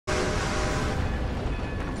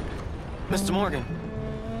Mr. Morgan.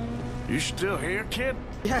 You still here, kid?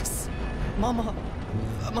 Yes. Mama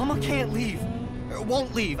can't leave.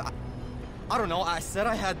 Won't leave. I don't know. I said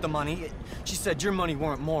I had the money. She said your money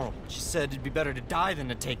weren't moral. She said it'd be better to die than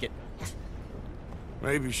to take it.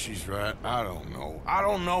 Maybe she's right. I don't know. I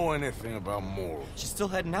don't know anything about morals. She's still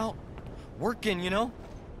heading out. Working, you know?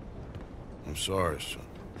 I'm sorry, son.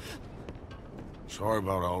 Sorry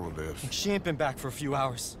about all of this. She ain't been back for a few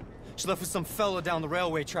hours. She left with some fella down the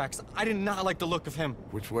railway tracks. I did not like the look of him.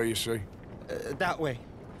 Which way you say? That way.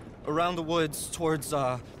 Around the woods towards,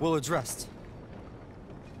 Willard's Rest.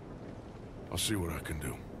 I'll see what I can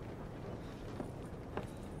do.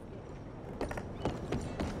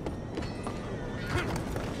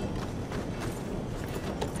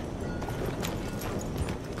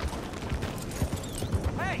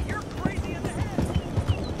 Hey, you're crazy in the head!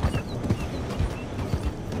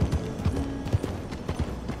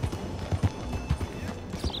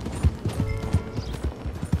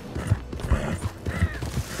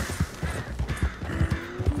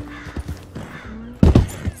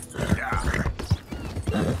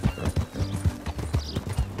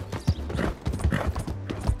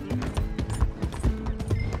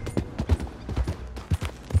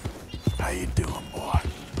 How you doing, boy?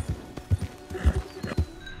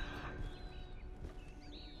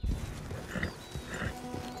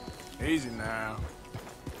 Easy now.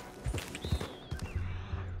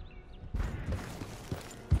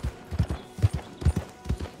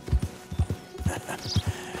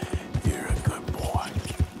 You're a good boy.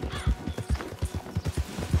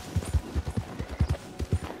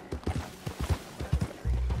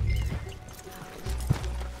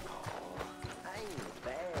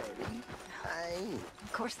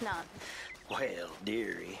 Of course not. Well,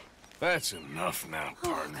 dearie. That's enough now,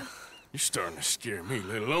 partner. You're starting to scare me,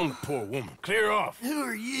 let alone the poor woman. Clear off. Who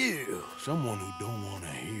are you? Someone who don't want to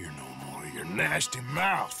hear no more of your nasty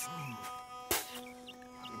mouth.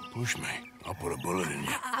 Push me. I'll put a bullet in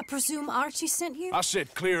you. I presume Archie sent you? I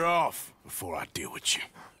said clear off before I deal with you.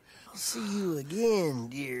 I'll see you again,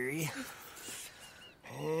 dearie.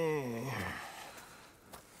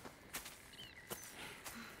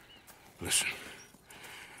 Listen.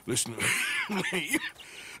 Listen to me.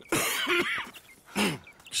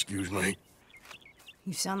 Excuse me.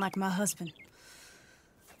 You sound like my husband.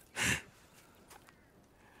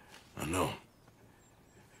 I know.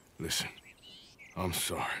 Listen, I'm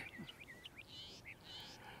sorry.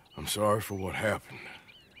 I'm sorry for what happened.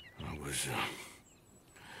 I was,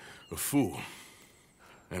 a fool.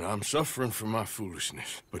 And I'm suffering for my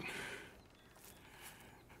foolishness. But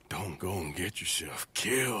don't go and get yourself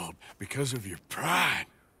killed because of your pride.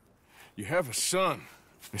 You have a son,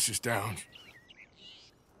 Mrs. Downs.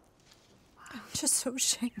 I'm just so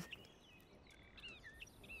ashamed.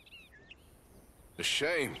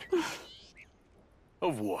 Ashamed?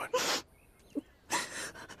 Of what?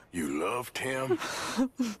 You loved him?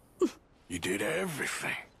 You did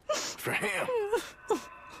everything for him.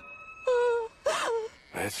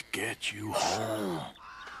 Let's get you home.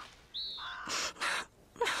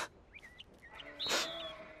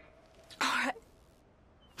 All right.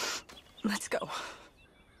 Let's go.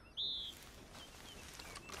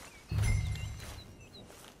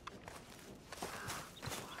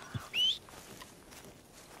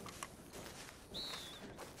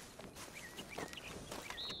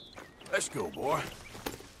 Let's go, boy.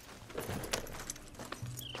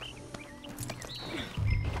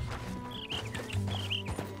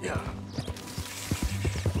 Yeah.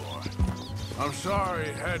 Boy. I'm sorry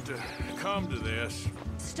it had to come to this.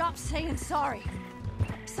 Stop saying sorry.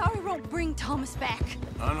 Sorry won't bring Thomas back.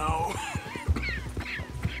 I know.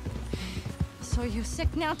 So you're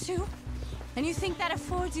sick now, too? And you think that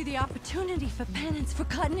affords you the opportunity for penance for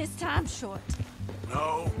cutting his time short?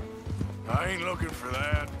 No, I ain't looking for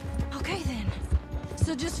that. Okay, then.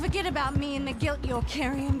 So just forget about me and the guilt you're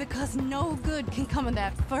carrying, because no good can come of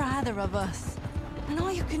that for either of us. And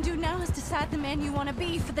all you can do now is decide the man you want to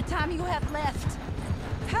be for the time you have left.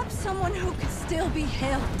 Perhaps someone who can still be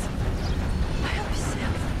helped. Help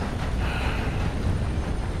yourself.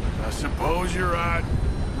 I suppose you're right.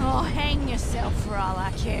 Oh, hang yourself for all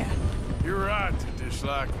I care. You're right to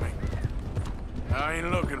dislike me. I ain't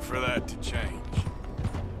looking for that to change.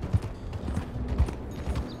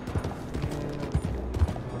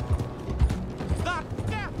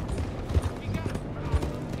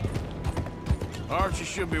 Archie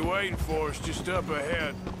should be waiting for us just up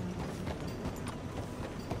ahead.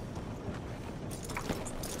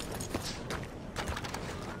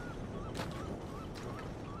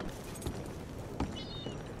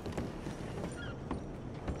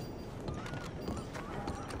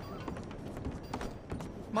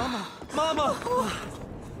 Mama! Mama!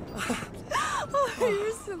 Oh, you're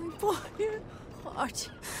a silly boy. Archie,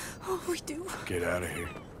 oh, we do. Get out of here.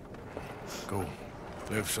 Go.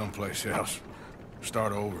 Live someplace else.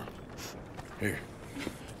 Start over. Here.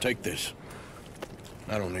 Take this.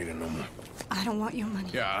 I don't need it no more. I don't want your money.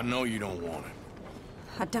 Yeah, I know you don't want it.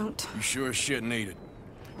 I don't. You sure as shit need it.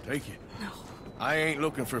 Take it. No. I ain't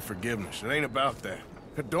looking for forgiveness. It ain't about that.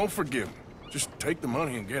 Don't forgive me. Just take the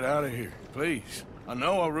money and get out of here, please. I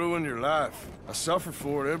know I ruined your life. I suffer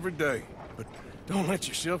for it every day. But don't let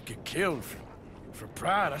yourself get killed for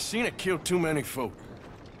pride. I seen it kill too many folk.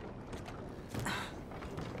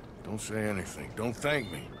 Don't say anything. Don't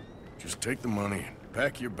thank me. Just take the money and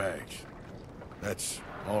pack your bags. That's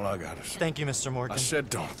all I gotta say. Thank you, Mr. Morgan. I said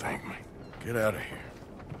don't thank me. Get out of here.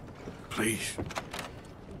 Please.